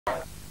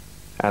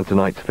And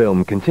tonight's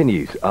film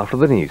continues after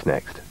the news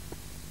next.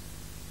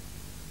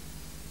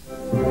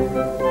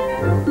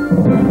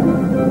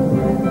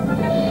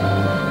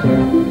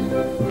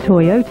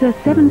 Toyota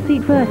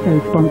 7-seat Verso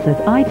sponsors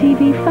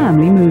ITV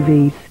Family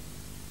Movies.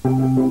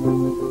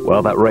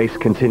 Well, that race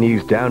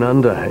continues down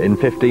under. In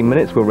 15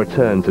 minutes we'll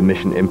return to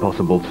Mission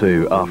Impossible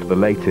 2 after the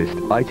latest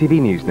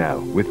ITV News Now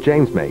with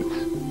James Mates.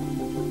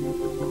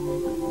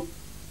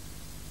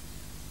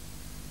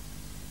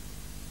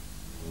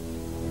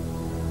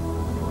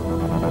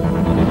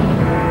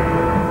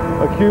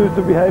 Accused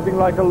of behaving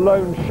like a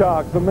loan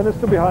shark, the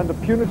minister behind the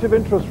punitive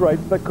interest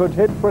rates that could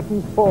hit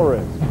Britain's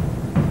poorest.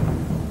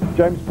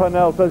 James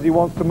Purnell says he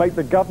wants to make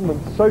the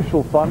government's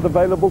social fund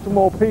available to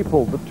more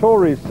people. The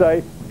Tories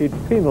say he'd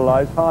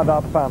penalise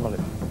hard-up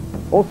families.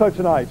 Also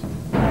tonight,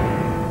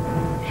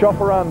 shop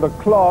around the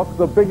clock,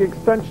 the big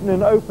extension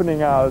in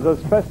opening hours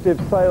as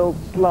festive sales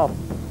slump.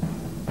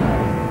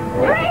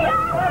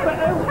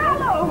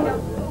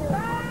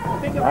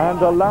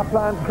 And a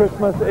Lapland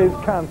Christmas is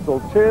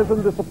cancelled. Tears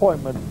and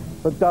disappointment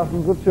for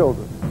dozens of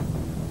children.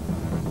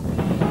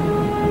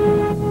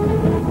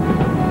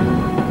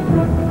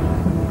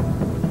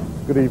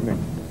 Good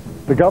evening.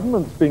 The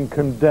government's been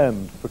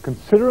condemned for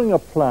considering a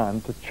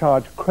plan to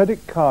charge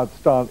credit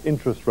card-style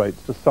interest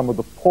rates to some of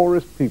the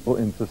poorest people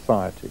in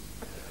society.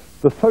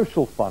 The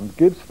Social Fund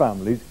gives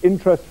families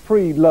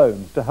interest-free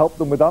loans to help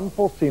them with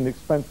unforeseen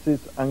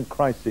expenses and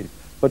crises.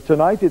 But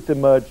tonight it's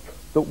emerged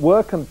that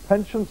Work and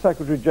Pension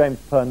Secretary James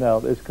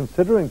Purnell is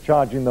considering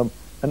charging them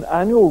an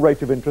annual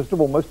rate of interest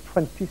of almost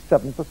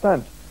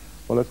 27%.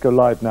 Well, let's go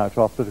live now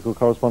to our political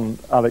correspondent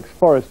Alex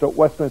Forrest at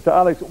Westminster.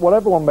 Alex,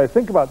 whatever one may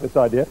think about this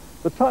idea,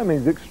 the timing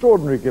is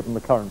extraordinary given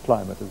the current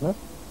climate, isn't it?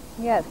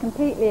 Yeah, it's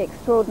completely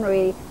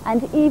extraordinary,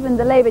 and even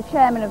the Labour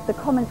chairman of the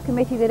Commons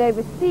Committee that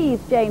oversees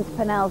James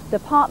Purnell's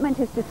department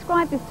has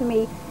described this to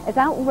me as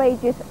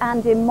outrageous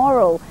and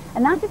immoral.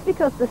 And that is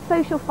because the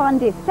Social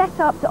Fund is set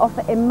up to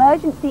offer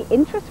emergency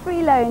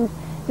interest-free loans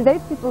to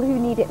those people who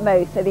need it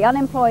most, so the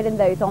unemployed and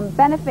those on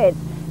benefits.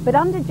 But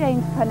under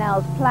James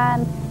Purnell's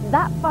plan,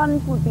 that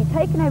fund would be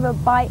taken over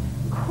by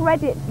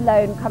credit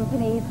loan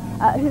companies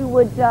who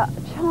would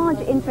charge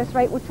interest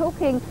rate. We're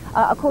talking,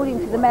 according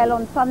to the Mail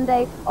on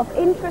Sunday, of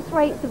interest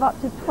rates of up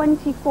to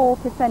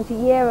 24% a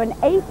year, an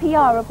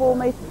APR of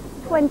almost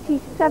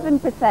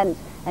 27%.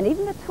 And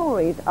even the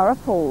Tories are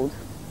appalled.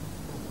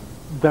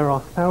 There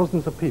are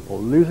thousands of people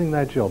losing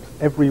their jobs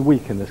every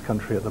week in this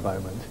country at the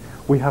moment.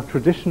 We have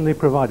traditionally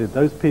provided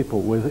those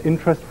people with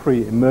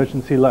interest-free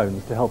emergency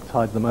loans to help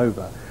tide them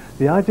over.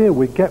 The idea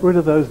we get rid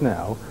of those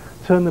now,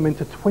 turn them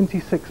into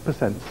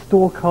 26%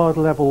 store card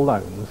level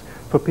loans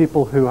for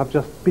people who have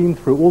just been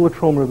through all the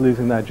trauma of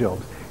losing their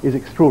jobs is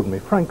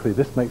extraordinary. Frankly,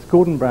 this makes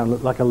Gordon Brown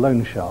look like a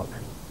loan shark.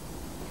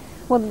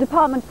 Well, the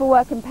Department for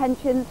Work and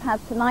Pensions has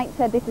tonight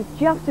said this is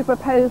just a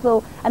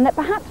proposal, and that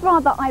perhaps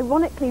rather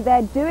ironically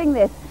they're doing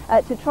this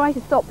to try to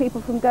stop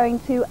people from going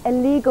to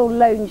illegal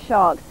loan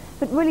sharks.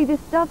 But really this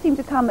does seem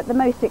to come at the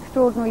most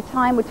extraordinary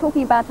time. We're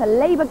talking about a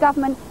Labour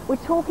government, we're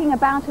talking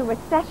about a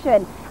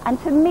recession,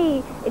 and to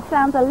me it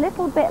sounds a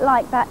little bit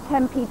like that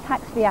 10p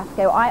tax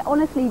fiasco. I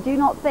honestly do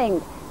not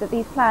think that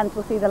these plans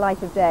will see the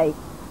light of day.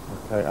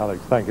 Okay,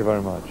 Alex, thank you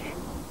very much.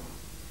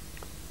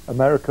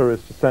 America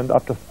is to send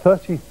up to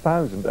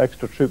 30,000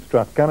 extra troops to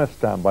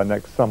Afghanistan by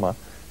next summer.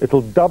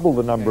 It'll double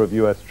the number of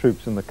US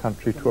troops in the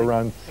country to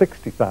around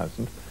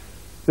 60,000.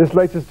 This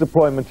latest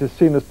deployment is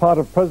seen as part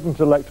of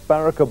President-elect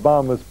Barack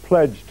Obama's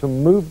pledge to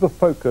move the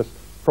focus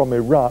from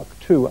Iraq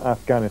to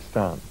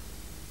Afghanistan.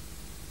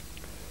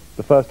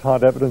 The first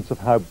hard evidence of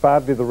how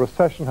badly the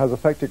recession has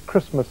affected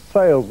Christmas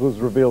sales was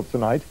revealed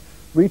tonight.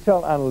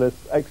 Retail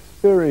analysts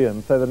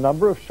Experian say the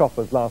number of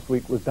shoppers last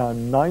week was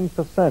down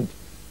 9%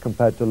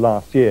 compared to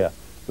last year.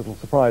 Little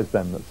surprise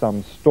then that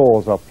some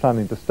stores are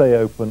planning to stay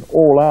open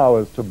all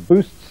hours to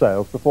boost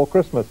sales before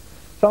Christmas.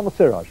 Salma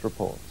Siraj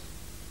reports.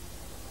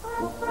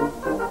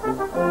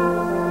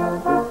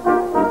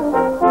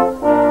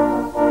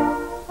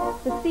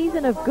 The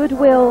season of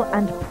goodwill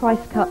and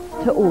price cuts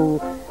to all.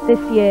 This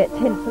year,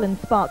 tinsel and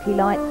sparkly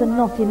lights are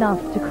not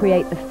enough to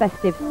create the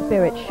festive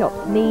spirit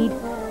shops need.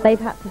 They've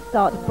had to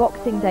start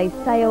Boxing Day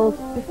sales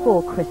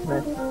before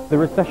Christmas. The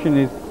recession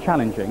is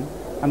challenging,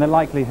 and the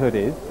likelihood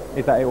is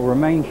that it will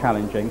remain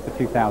challenging for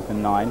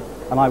 2009,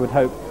 and I would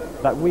hope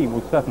that we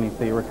will certainly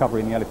see a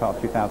recovery in the early part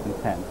of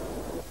 2010.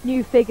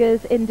 New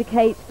figures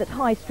indicate that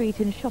high street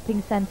and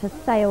shopping centre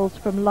sales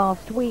from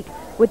last week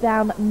were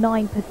down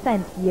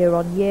 9% year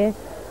on year.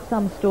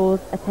 Some stores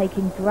are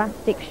taking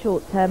drastic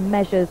short-term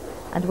measures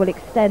and will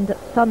extend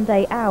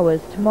Sunday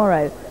hours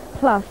tomorrow.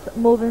 Plus,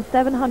 more than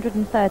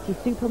 730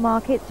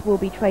 supermarkets will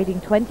be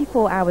trading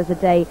 24 hours a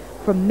day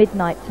from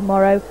midnight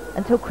tomorrow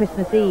until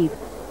Christmas Eve.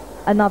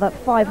 Another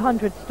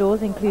 500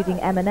 stores, including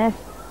M&S,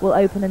 will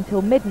open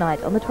until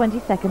midnight on the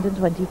 22nd and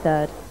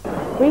 23rd.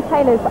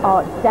 Retailers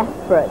are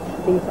desperate.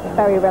 These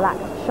very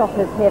relaxed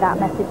shoppers hear that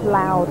message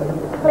loud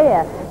and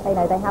clear. They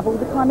know they have all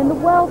the time in the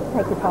world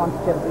to take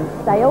advantage of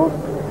these sales,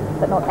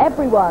 but not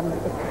everyone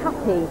is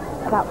happy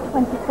about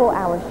 24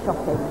 hours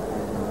shopping.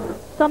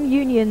 Some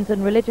unions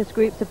and religious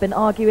groups have been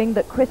arguing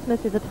that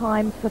Christmas is a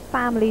time for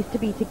families to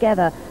be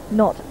together,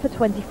 not for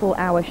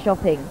 24-hour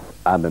shopping.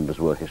 Our members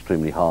work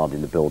extremely hard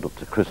in the build-up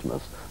to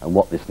Christmas, and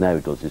what this now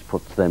does is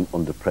puts them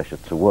under pressure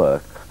to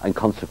work and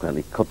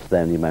consequently cuts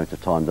down the amount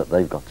of time that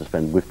they've got to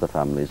spend with their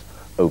families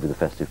over the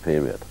festive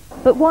period.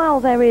 But while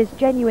there is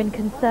genuine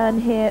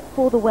concern here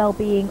for the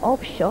well-being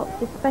of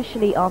shops,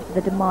 especially after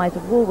the demise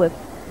of Woolworths,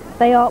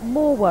 they are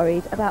more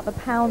worried about the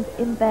pounds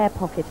in their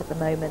pocket at the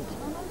moment,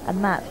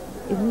 and that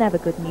is never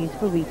good news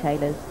for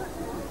retailers.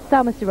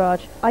 Salma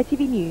Siraj,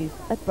 ITV News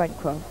at Brent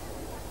Cross.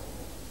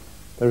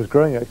 There is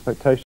growing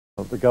expectation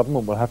that the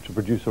government will have to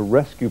produce a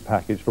rescue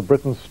package for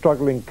Britain's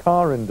struggling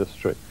car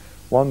industry.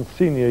 One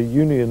senior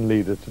union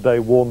leader today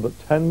warned that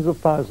tens of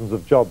thousands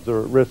of jobs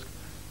are at risk,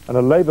 and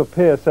a Labour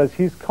peer says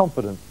he's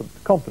confident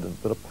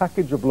that a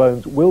package of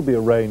loans will be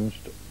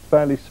arranged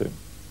fairly soon.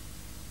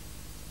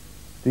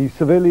 The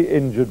severely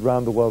injured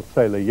round-the-world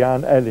sailor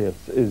Jan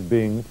Elias is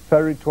being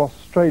ferried to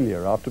Australia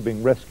after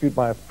being rescued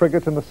by a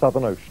frigate in the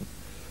Southern Ocean.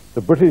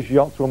 The British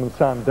yachtswoman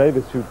Sam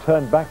Davis, who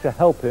turned back to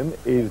help him,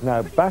 is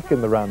now back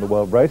in the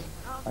round-the-world race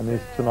and is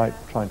tonight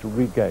trying to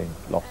regain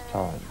lost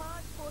time.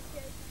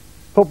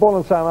 Football,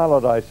 and Sam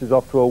Allardyce is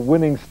off to a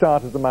winning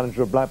start as the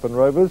manager of Blackburn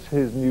Rovers.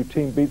 His new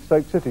team beat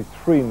Stoke City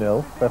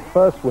 3-0, their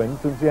first win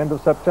since the end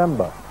of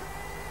September.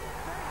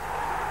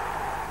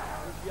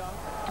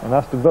 And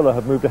Aston Villa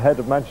have moved ahead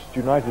of Manchester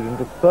United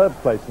into third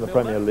place in the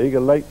Premier League. A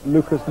late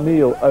Lucas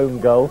Neal own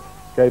goal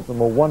gave them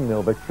a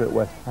 1-0 victory at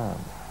West Ham.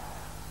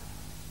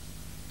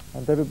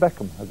 And David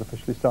Beckham has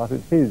officially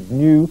started his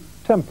new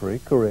temporary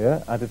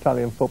career at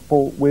Italian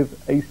football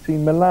with AC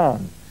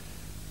Milan.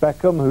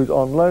 Beckham, who's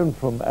on loan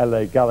from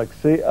LA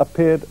Galaxy,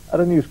 appeared at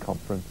a news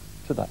conference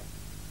today.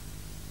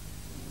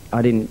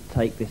 I didn't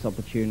take this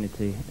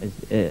opportunity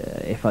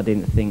if I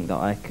didn't think that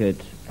I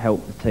could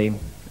help the team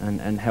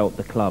and help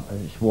the club.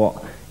 It's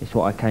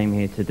what I came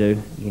here to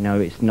do. You know,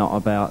 it's not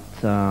about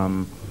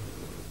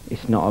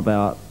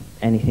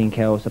anything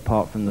else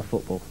apart from the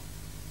football.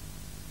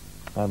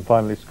 And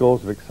finally,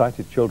 scores of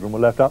excited children were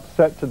left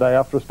upset today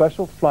after a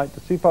special flight to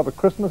see Father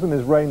Christmas and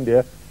his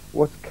reindeer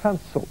was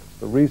cancelled.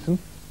 The reason,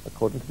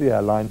 according to the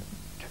airline,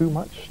 too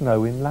much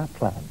snow in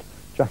Lapland.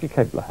 Jackie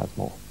Cabler has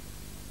more.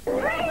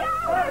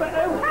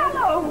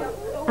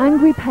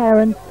 Angry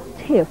parents,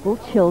 tearful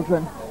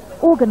children.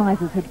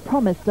 Organisers had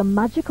promised a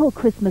magical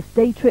Christmas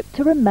day trip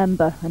to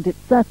remember, and it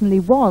certainly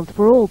was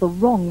for all the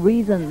wrong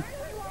reasons.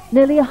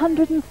 Nearly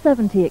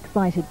 170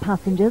 excited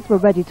passengers were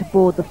ready to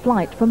board the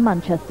flight from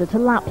Manchester to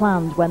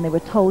Lapland when they were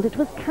told it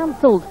was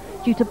cancelled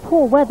due to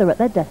poor weather at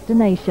their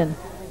destination.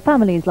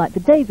 Families like the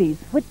Davies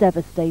were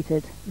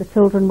devastated. The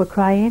children were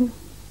crying,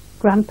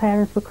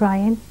 grandparents were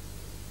crying,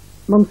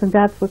 mums and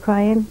dads were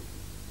crying.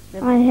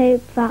 I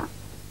hope that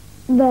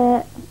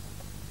the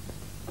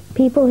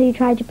people who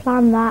tried to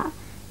plan that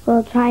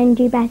will try and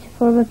do better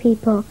for other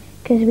people,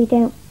 because we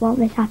don't want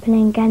this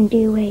happening again,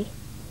 do we?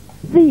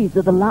 These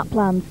are the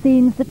Lapland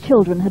scenes the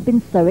children had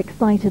been so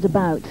excited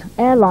about.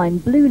 Airline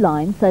Blue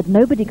Line said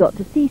nobody got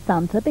to see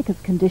Santa because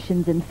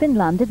conditions in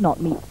Finland did not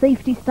meet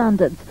safety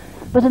standards.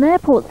 But an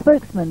airport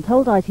spokesman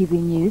told ITV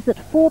News that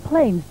 4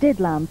 planes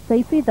did land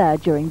safely there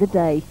during the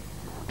day.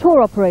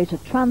 Tour operator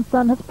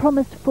Transun has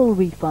promised full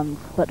refunds,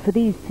 but for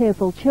these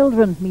tearful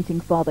children, meeting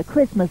Father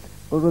Christmas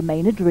will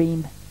remain a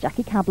dream.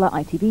 Jackie Cabler,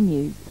 ITV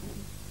News.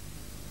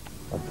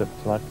 That's it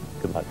for tonight.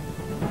 Good night.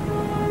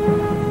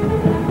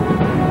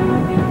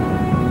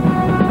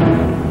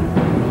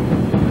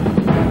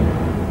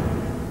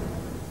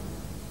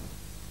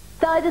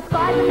 So the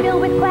skies are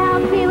filled with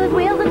clouds, Steelers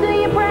wheels and do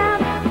you proud.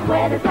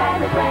 Whether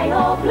sailor grey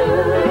or blue,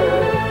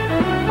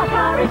 our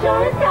car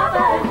insurance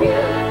covers you.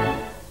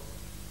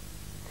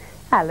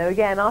 Hello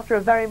again. After a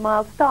very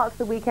mild start to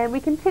the weekend, we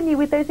continue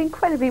with those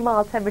incredibly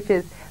mild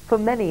temperatures for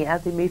many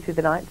as we move through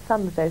the night.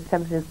 Some of those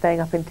temperatures staying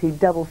up into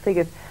double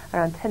figures,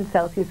 around 10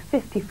 Celsius,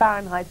 50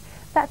 Fahrenheit.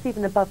 That's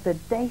even above the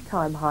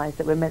daytime highs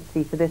that we're meant to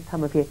see for this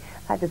time of year.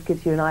 That just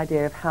gives you an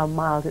idea of how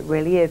mild it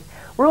really is.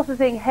 We're also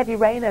seeing heavy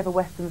rain over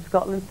western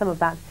Scotland. Some of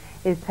that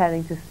is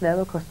turning to snow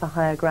across the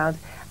higher ground,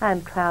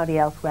 and cloudy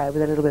elsewhere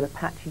with a little bit of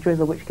patchy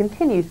drizzle, which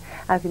continues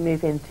as we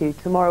move into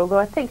tomorrow. Although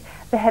I think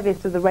the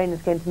heaviest of the rain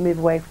is going to move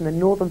away from the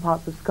northern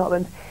parts of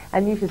Scotland,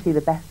 and you should see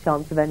the best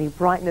chance of any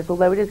brightness,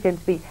 although it is going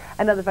to be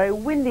another very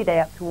windy day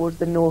up towards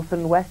the north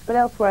and west, but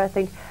elsewhere I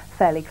think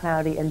fairly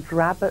cloudy and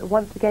drab. But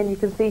once again you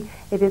can see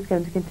it is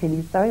going to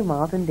continue very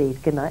mild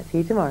indeed. Good night, see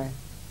you tomorrow.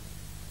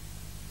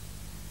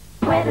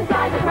 Where the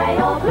skies are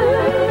grey or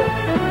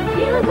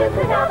blue, you listen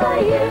to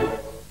W.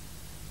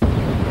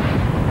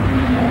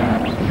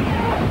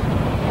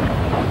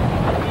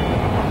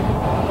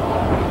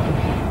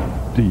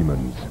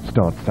 Demons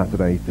starts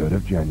Saturday, 3rd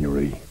of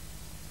January.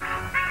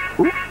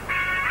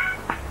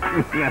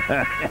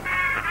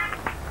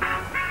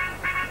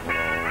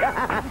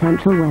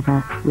 Central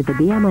weather with the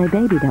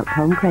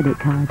BMIBaby.com credit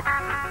card.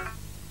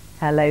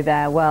 Hello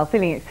there. Well,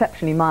 feeling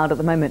exceptionally mild at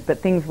the moment, but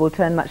things will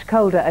turn much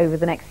colder over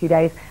the next few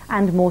days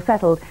and more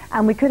settled,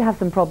 and we could have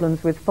some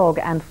problems with fog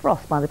and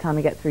frost by the time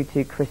we get through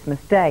to Christmas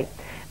Day.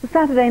 For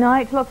Saturday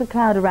night, lots of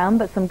cloud around,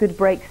 but some good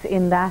breaks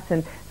in that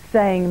and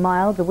staying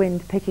mild, the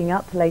wind picking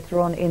up later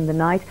on in the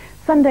night.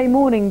 Sunday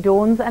morning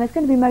dawns, and it's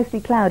going to be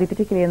mostly cloudy,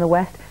 particularly in the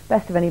west.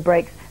 Best of any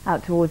breaks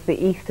out towards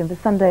the east. And for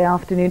Sunday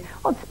afternoon,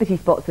 odd spitty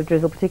spots of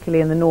drizzle,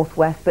 particularly in the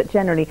northwest, but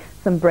generally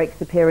some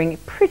breaks appearing,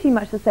 pretty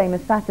much the same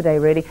as Saturday,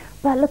 really.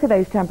 But look at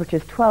those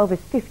temperatures. 12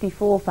 is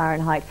 54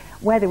 Fahrenheit.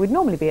 Where they would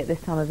normally be at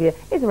this time of year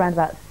is around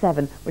about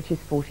 7, which is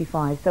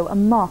 45. So a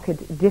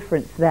marked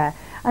difference there.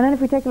 And then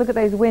if we take a look at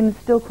those winds,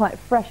 still quite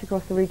fresh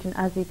across the region,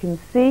 as you can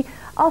see.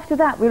 After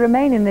that, we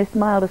remain in this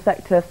milder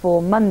sector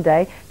for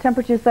Monday.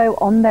 Temperatures, though,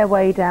 on their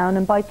way down.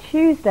 And by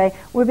Tuesday,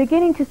 we're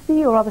beginning to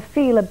see, or rather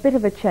feel, a bit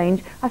of a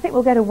change. I think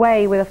we'll get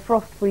away with a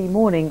frost-free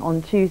morning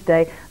on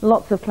Tuesday.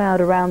 Lots of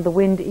cloud around, the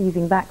wind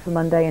easing back for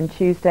Monday and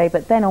Tuesday.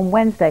 But then on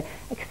Wednesday,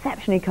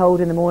 exceptionally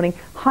cold in the morning.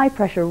 High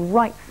pressure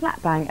right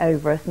slap bang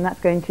over us, and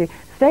that's going to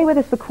stay with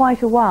us for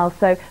quite a while.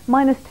 So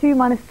 -2,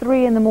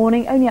 -3 in the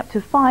morning, only up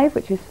to 5,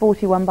 which is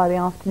 41 by the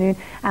afternoon.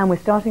 And we're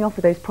starting off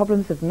with those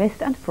problems of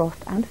mist and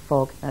frost and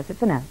fog. That's it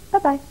for now.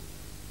 Bye-bye.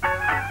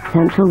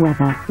 Central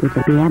weather with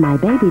the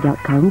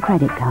BMIBaby.com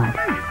credit card.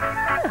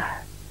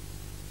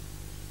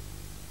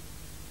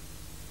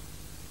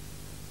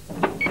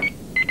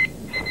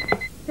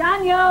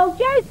 Daniel!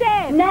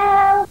 Joseph!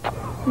 No!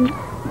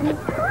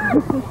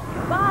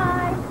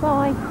 Bye!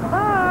 Bye!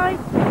 Bye!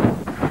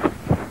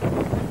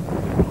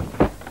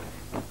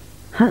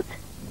 Hut.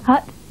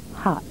 Hut?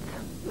 Hut.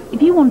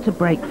 If you want a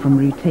break from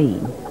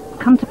routine,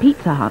 come to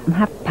Pizza Hut and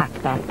have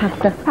pasta.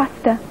 Pasta.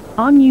 Pasta.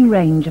 Our new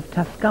range of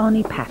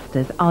Tuscany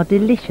pastas are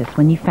delicious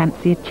when you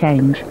fancy a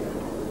change.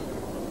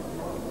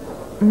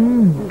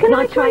 Can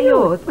I try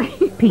yours?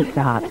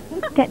 Pizza Hut.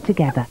 Get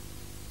together.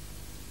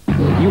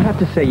 You have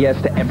to say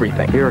yes to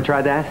everything. You ever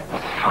tried that?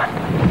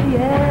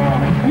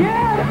 Yeah.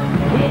 Yeah.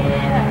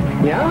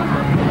 Yeah. Yeah?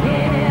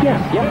 Yeah.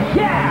 Yes. Yeah.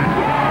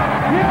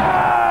 Yeah.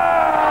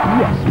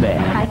 Yes, man.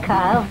 Hi,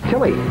 Carl.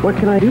 Tilly, what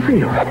can I do for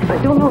you? I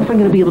don't know if I'm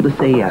going to be able to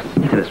say yes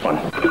to this one.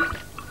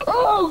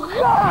 Oh,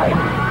 God!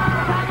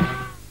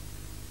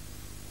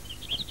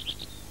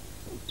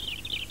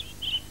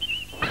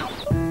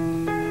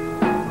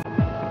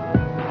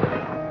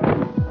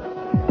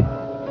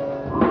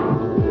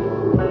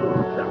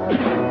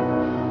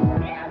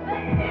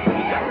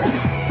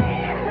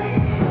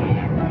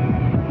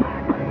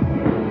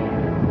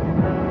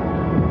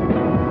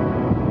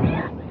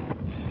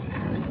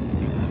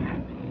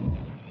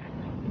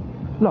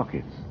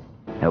 Lockets.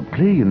 Help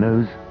clear your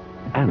nose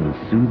and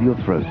soothe your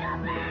throat.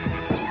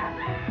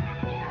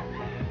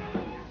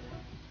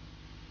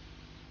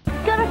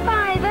 Got a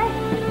fiver?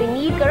 Then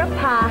you got a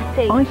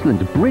party.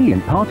 Iceland's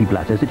brilliant party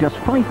platters are just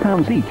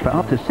 £5 each for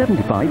up to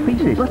 75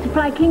 pieces.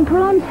 Butterfly king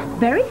prawns?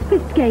 Very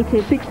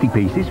sophisticated. 60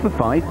 pieces for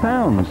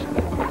 £5.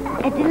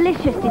 A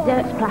delicious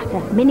desserts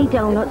platter. Mini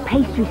donuts,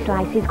 pastry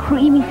slices,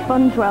 creamy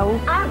sponge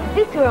rolls. And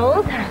bitter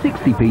rolls.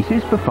 60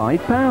 pieces for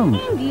 £5.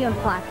 Indian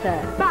platter.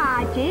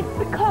 Bhajis,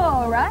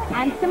 pakora,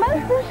 and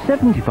samosas.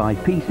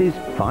 75 pieces,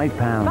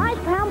 £5.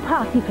 £5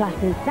 party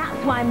platters.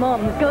 That's why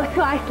Mum goes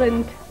to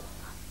Iceland.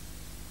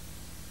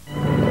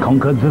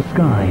 Conquered the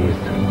skies,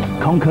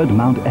 conquered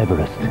Mount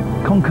Everest,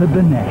 conquered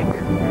the neck.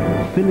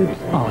 Philips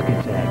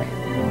Architect.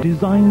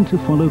 Designed to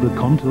follow the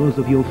contours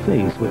of your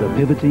face with a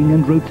pivoting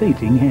and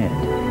rotating head.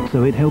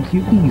 So it helps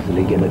you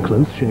easily get a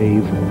close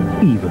shave,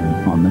 even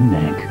on the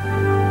neck.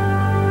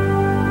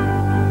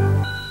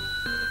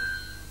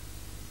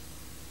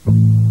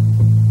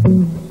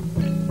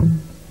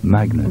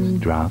 Magnus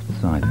Draft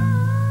Cider.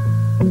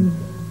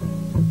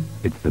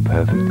 It's the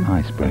perfect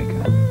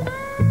icebreaker.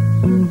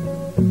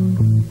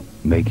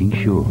 Making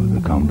sure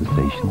the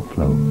conversation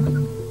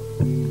flows.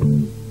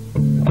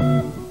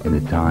 In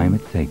the time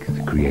it takes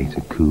to create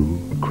a cool,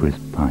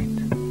 crisp pint.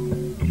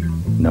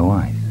 No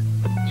ice,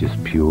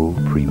 just pure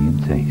premium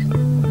taste.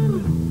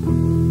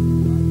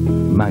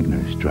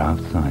 Magnus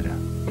Draft Cider.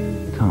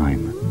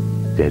 Time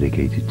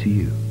dedicated to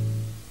you.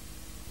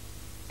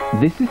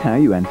 This is how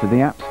you enter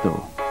the App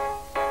Store.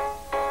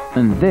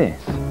 And this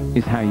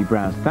is how you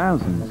browse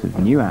thousands of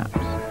new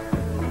apps.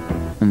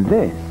 And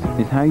this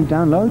is how you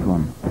download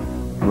one,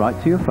 right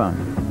to your phone.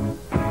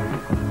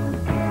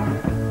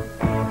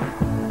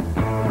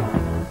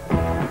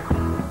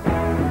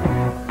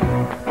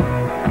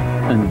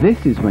 And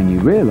this is when you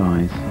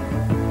realize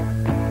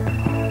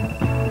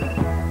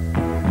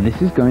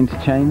this is going to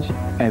change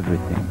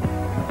everything.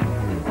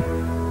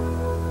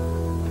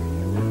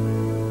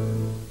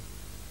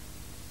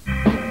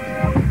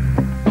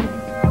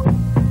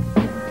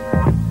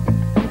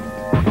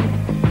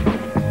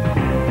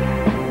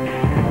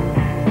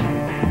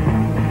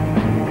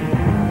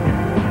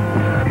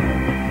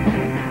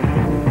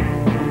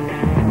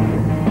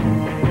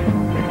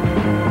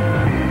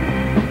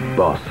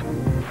 Boss,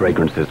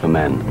 fragrances for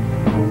men.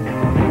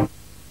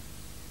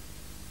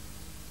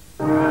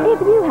 If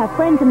you have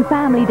friends and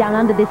family down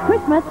under this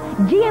Christmas,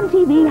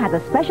 GMTV has a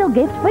special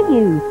gift for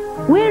you.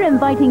 We're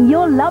inviting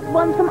your loved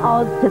ones from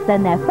Oz to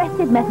send their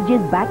festive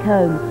messages back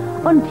home.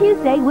 On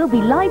Tuesday, we'll be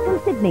live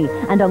from Sydney,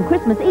 and on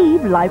Christmas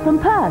Eve, live from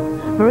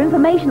Perth. For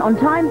information on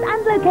times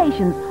and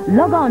locations,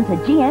 log on to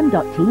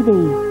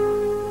gm.tv.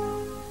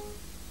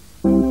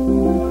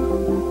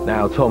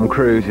 Now Tom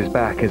Cruise is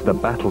back as the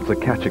battle to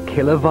catch a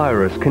killer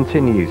virus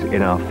continues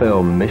in our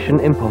film Mission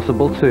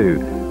Impossible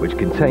 2, which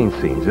contains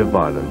scenes of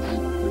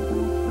violence.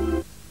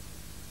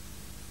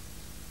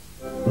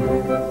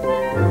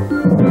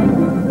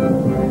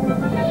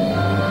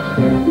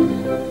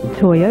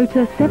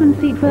 Toyota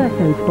 7-Seat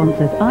Verso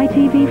sponsors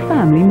ITV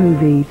Family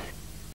Movies.